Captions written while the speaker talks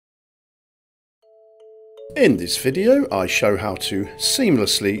In this video I show how to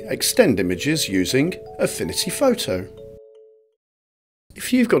seamlessly extend images using Affinity Photo.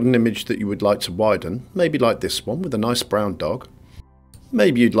 If you've got an image that you would like to widen, maybe like this one with a nice brown dog,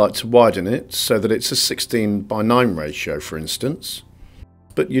 maybe you'd like to widen it so that it's a 16:9 ratio for instance,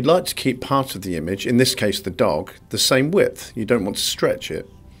 but you'd like to keep part of the image, in this case the dog, the same width, you don't want to stretch it.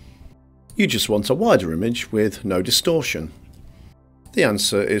 You just want a wider image with no distortion. The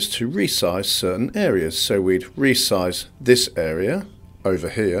answer is to resize certain areas, so we'd resize this area over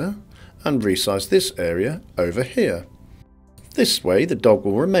here and resize this area over here. This way the dog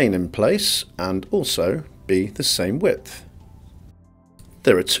will remain in place and also be the same width.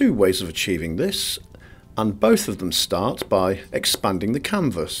 There are two ways of achieving this, and both of them start by expanding the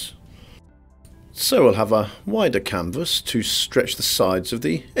canvas. So we'll have a wider canvas to stretch the sides of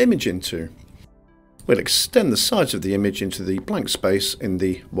the image into. We'll extend the sides of the image into the blank space in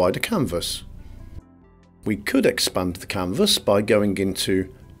the wider canvas. We could expand the canvas by going into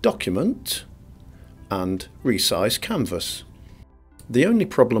Document and Resize Canvas. The only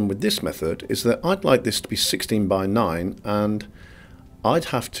problem with this method is that I'd like this to be 16:9 and I'd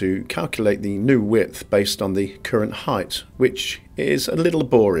have to calculate the new width based on the current height, which is a little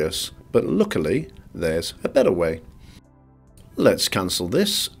laborious, but luckily there's a better way. Let's cancel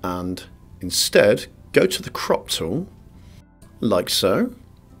this and instead go to the crop tool, like so,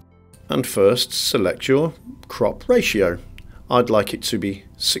 and first select your crop ratio. I'd like it to be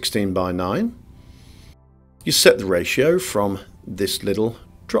 16:9. You set the ratio from this little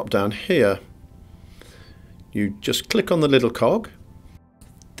drop down here. You just click on the little cog.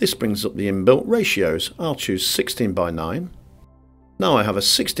 This brings up the inbuilt ratios. I'll choose 16:9. Now I have a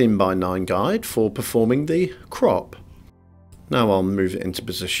 16:9 guide for performing the crop. Now I'll move it into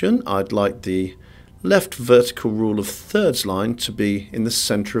position. I'd like the left vertical rule of thirds line to be in the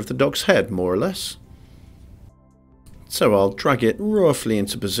centre of the dog's head, more or less. So I'll drag it roughly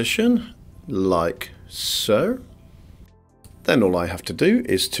into position, like so. Then all I have to do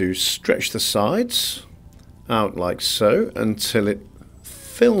is to stretch the sides out like so until it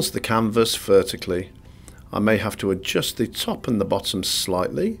fills the canvas vertically. I may have to adjust the top and the bottom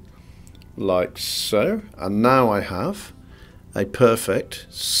slightly, like so. And now I have a perfect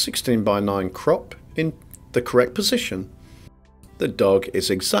 16:9 crop in the correct position. The dog is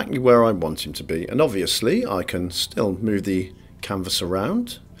exactly where I want him to be, and obviously I can still move the canvas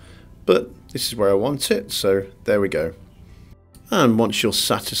around, but this is where I want it, so there we go. And once you're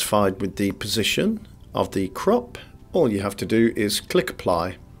satisfied with the position of the crop, all you have to do is click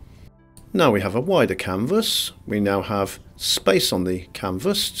apply. Now we have a wider canvas. We now have space on the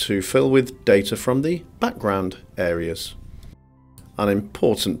canvas to fill with data from the background areas. An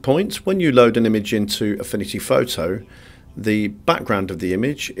important point: when you load an image into Affinity Photo, the background of the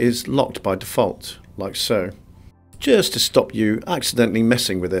image is locked by default, like so, just to stop you accidentally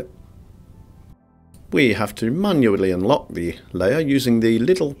messing with it. We have to manually unlock the layer using the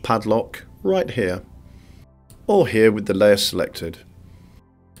little padlock right here, or here with the layer selected.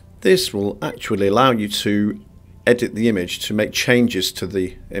 This will actually allow you to edit the image, to make changes to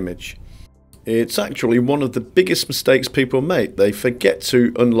the image. It's actually one of the biggest mistakes people make. They forget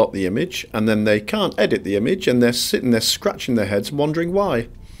to unlock the image and then they can't edit the image and they're sitting there scratching their heads wondering why.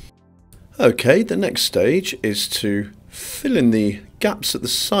 Okay, the next stage is to fill in the gaps at the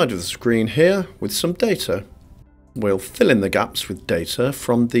side of the screen here with some data. We'll fill in the gaps with data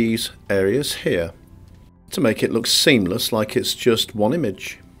from these areas here to make it look seamless, like it's just one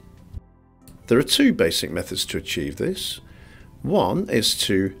image. There are two basic methods to achieve this. One is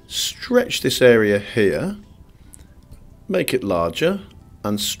to stretch this area here, make it larger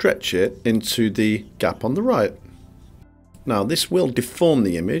and stretch it into the gap on the right. Now this will deform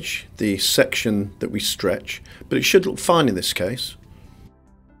the image, the section that we stretch, but it should look fine in this case.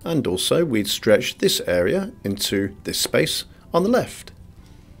 And also we'd stretch this area into this space on the left.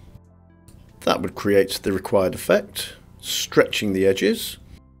 That would create the required effect, stretching the edges.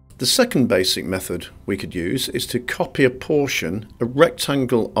 The second basic method we could use is to copy a portion, a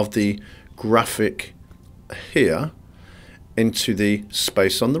rectangle of the graphic here, into the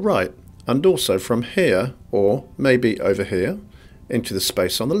space on the right, and also from here, or maybe over here, into the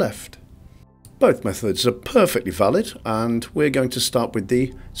space on the left. Both methods are perfectly valid, and we're going to start with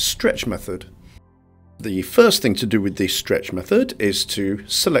the stretch method. The first thing to do with the stretch method is to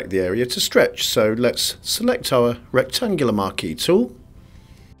select the area to stretch. So let's select our rectangular marquee tool,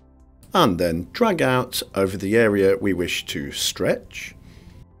 and then drag out over the area we wish to stretch.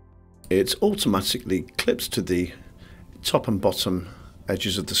 It automatically clips to the top and bottom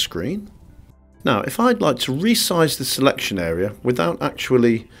edges of the screen. Now, if I'd like to resize the selection area without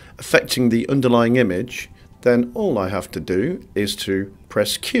actually affecting the underlying image, then all I have to do is to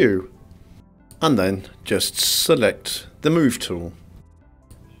press Q and then just select the Move tool.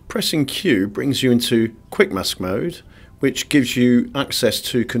 Pressing Q brings you into Quick Mask mode, which gives you access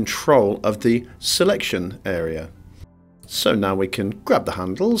to control of the selection area. So now we can grab the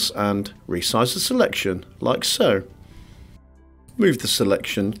handles and resize the selection, like so. Move the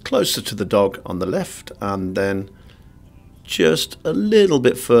selection closer to the dog on the left and then just a little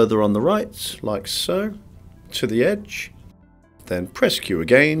bit further on the right, like so, to the edge. Then press Q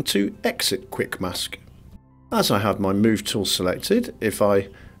again to exit Quick Mask. As I have my Move tool selected, if I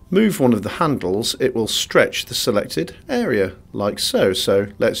move one of the handles, it will stretch the selected area, like so. So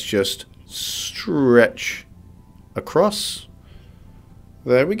let's just stretch across.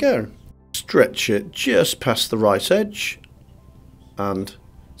 There we go. Stretch it just past the right edge and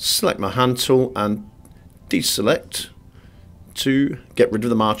select my hand tool and deselect to get rid of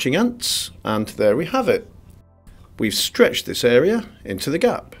the marching ants, and there we have it. We've stretched this area into the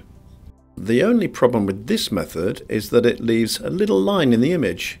gap. The only problem with this method is that it leaves a little line in the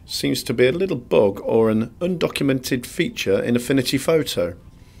image. Seems to be a little bug or an undocumented feature in Affinity Photo.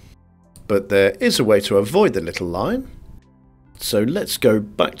 But there is a way to avoid the little line. So let's go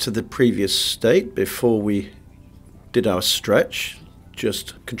back to the previous state before we did our stretch.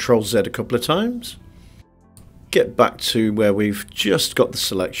 Just Ctrl Z a couple of times. Get back to where we've just got the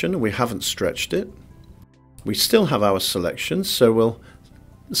selection and we haven't stretched it. We still have our selection, so we'll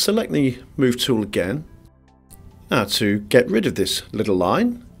select the Move tool again. Now to get rid of this little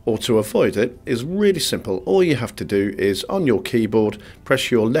line, or to avoid it, is really simple. All you have to do is on your keyboard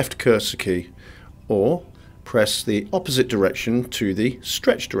press your left cursor key or press the opposite direction to the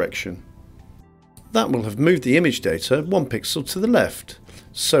stretch direction. That will have moved the image data 1 pixel to the left.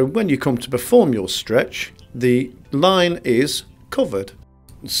 So when you come to perform your stretch, the line is covered.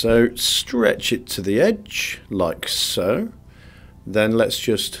 So stretch it to the edge, like so. Then let's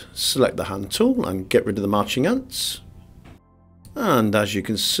just select the hand tool and get rid of the marching ants. And as you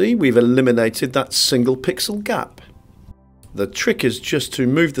can see, we've eliminated that single pixel gap. The trick is just to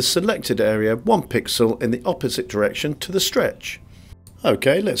move the selected area 1 pixel in the opposite direction to the stretch.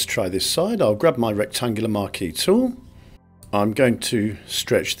 Okay, let's try this side. I'll grab my rectangular marquee tool. I'm going to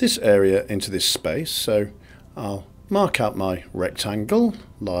stretch this area into this space, so I'll mark out my rectangle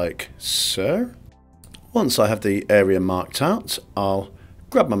like so. Once I have the area marked out, I'll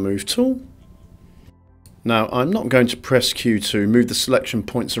grab my Move tool. Now I'm not going to press Q to move the selection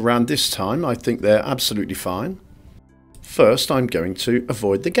points around this time. I think they're absolutely fine. First I'm going to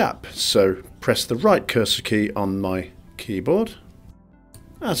avoid the gap, so press the right cursor key on my keyboard.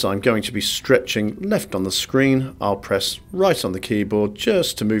 As I'm going to be stretching left on the screen, I'll press right on the keyboard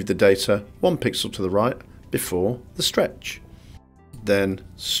just to move the data 1 pixel to the right before the stretch. Then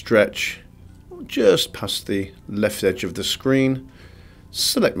stretch just past the left edge of the screen,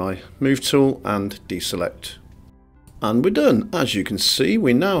 select my Move tool and deselect. And we're done. As you can see,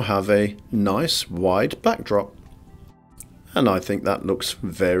 we now have a nice wide backdrop. And I think that looks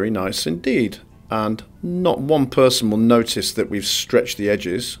very nice indeed. And not one person will notice that we've stretched the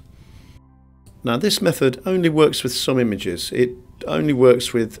edges. Now this method only works with some images. It only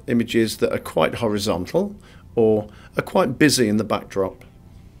works with images that are quite horizontal or are quite busy in the backdrop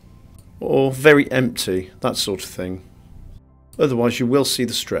or very empty, that sort of thing. Otherwise you will see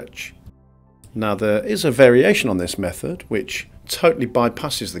the stretch. Now there is a variation on this method which totally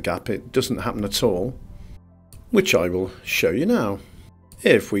bypasses the gap. It doesn't happen at all, which I will show you now.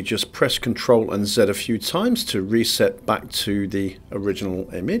 If we just press Ctrl and Z a few times to reset back to the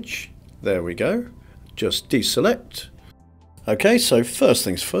original image, there we go, just deselect. Okay, so first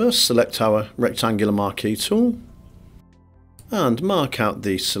things first, select our rectangular marquee tool and mark out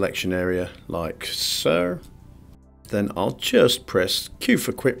the selection area like so. Then I'll just press Q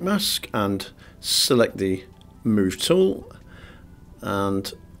for Quick Mask and select the Move tool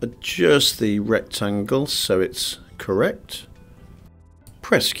and adjust the rectangle so it's correct.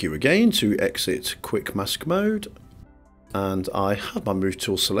 Press Q again to exit Quick Mask mode, and I have my Move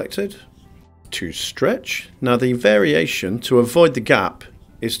tool selected. To stretch, now the variation to avoid the gap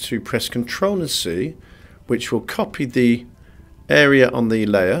is to press Ctrl and C, which will copy the area on the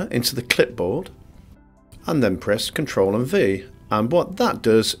layer into the clipboard, and then press Ctrl and V. And what that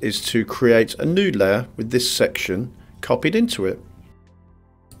does is to create a new layer with this section copied into it.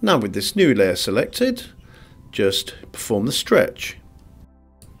 Now with this new layer selected, just perform the stretch.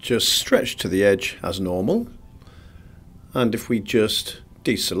 Just stretch to the edge as normal, and if we just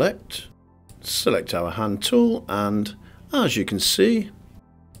deselect, select our hand tool, and as you can see,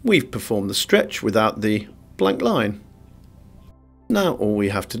 we've performed the stretch without the blank line. Now all we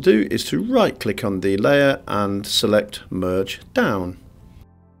have to do is to right click on the layer and select merge down.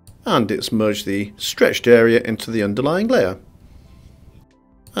 And it's merged the stretched area into the underlying layer.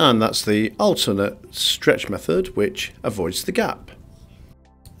 And that's the alternate stretch method, which avoids the gap.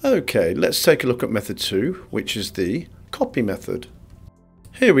 Okay, let's take a look at method 2, which is the copy method.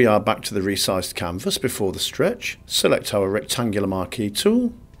 Here we are back to the resized canvas before the stretch. Select our rectangular marquee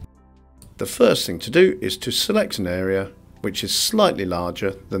tool. The first thing to do is to select an area which is slightly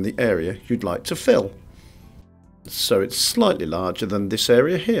larger than the area you'd like to fill. So it's slightly larger than this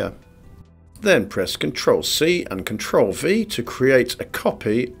area here. Then press Ctrl C and Ctrl V to create a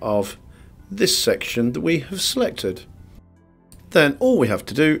copy of this section that we have selected. Then all we have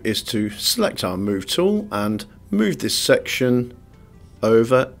to do is to select our move tool and move this section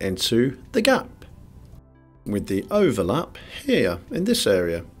over into the gap with the overlap here in this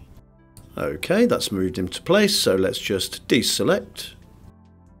area. Okay, that's moved into place, so let's just deselect.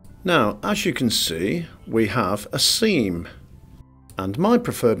 Now, as you can see, we have a seam, and my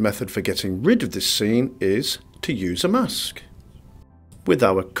preferred method for getting rid of this seam is to use a mask. With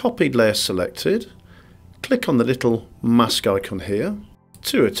our copied layer selected, click on the little mask icon here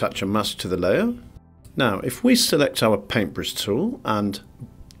to attach a mask to the layer. Now, if we select our paintbrush tool and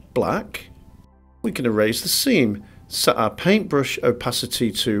black, we can erase the seam. Set our paintbrush opacity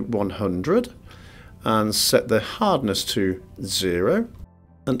to 100 and set the hardness to 0.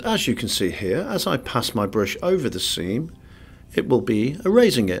 And as you can see here, as I pass my brush over the seam, it will be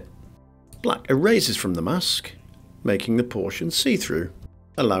erasing it. Black erases from the mask, making the portion see-through,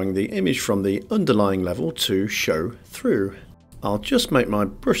 allowing the image from the underlying level to show through. I'll just make my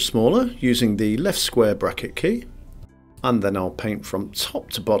brush smaller using the left square bracket key, and then I'll paint from top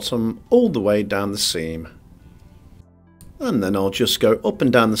to bottom all the way down the seam. And then I'll just go up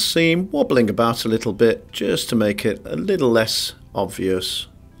and down the seam, wobbling about a little bit just to make it a little less obvious.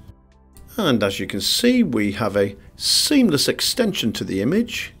 And as you can see, we have a seamless extension to the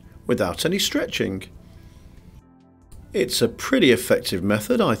image without any stretching. It's a pretty effective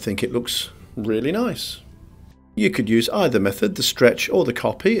method. I think it looks really nice. You could use either method, the stretch or the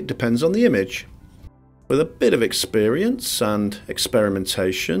copy, it depends on the image. With a bit of experience and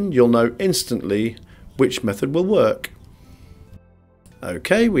experimentation, you'll know instantly which method will work.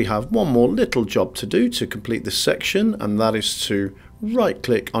 Okay, we have one more little job to do to complete this section, and that is to right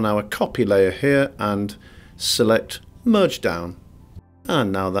click on our copy layer here and select merge down.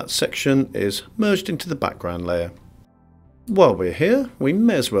 And now that section is merged into the background layer. While we're here, we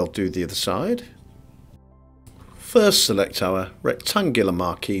may as well do the other side. First select our rectangular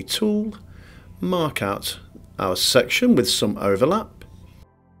marquee tool, mark out our section with some overlap.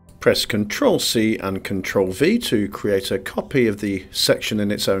 Press Ctrl C and Ctrl V to create a copy of the section in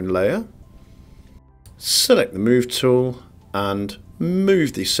its own layer. Select the Move tool and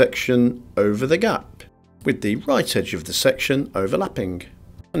move the section over the gap, with the right edge of the section overlapping.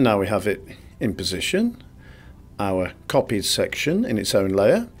 And now we have it in position, our copied section in its own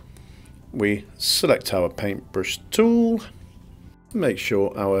layer. We select our paintbrush tool, make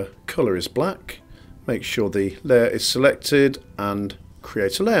sure our colour is black, make sure the layer is selected and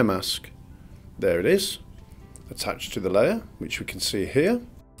create a layer mask. There it is, attached to the layer, which we can see here.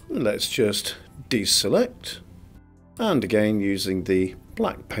 Let's just deselect, and again using the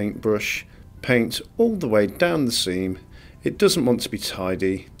black paintbrush, paint all the way down the seam. It doesn't want to be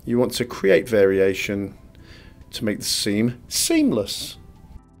tidy, you want to create variation to make the seam seamless.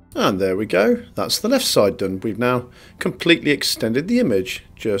 And there we go, that's the left side done. We've now completely extended the image.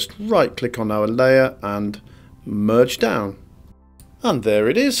 Just right click on our layer and merge down. And there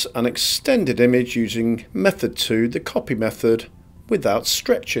it is, an extended image using method 2, the copy method, without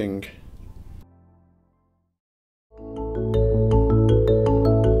stretching.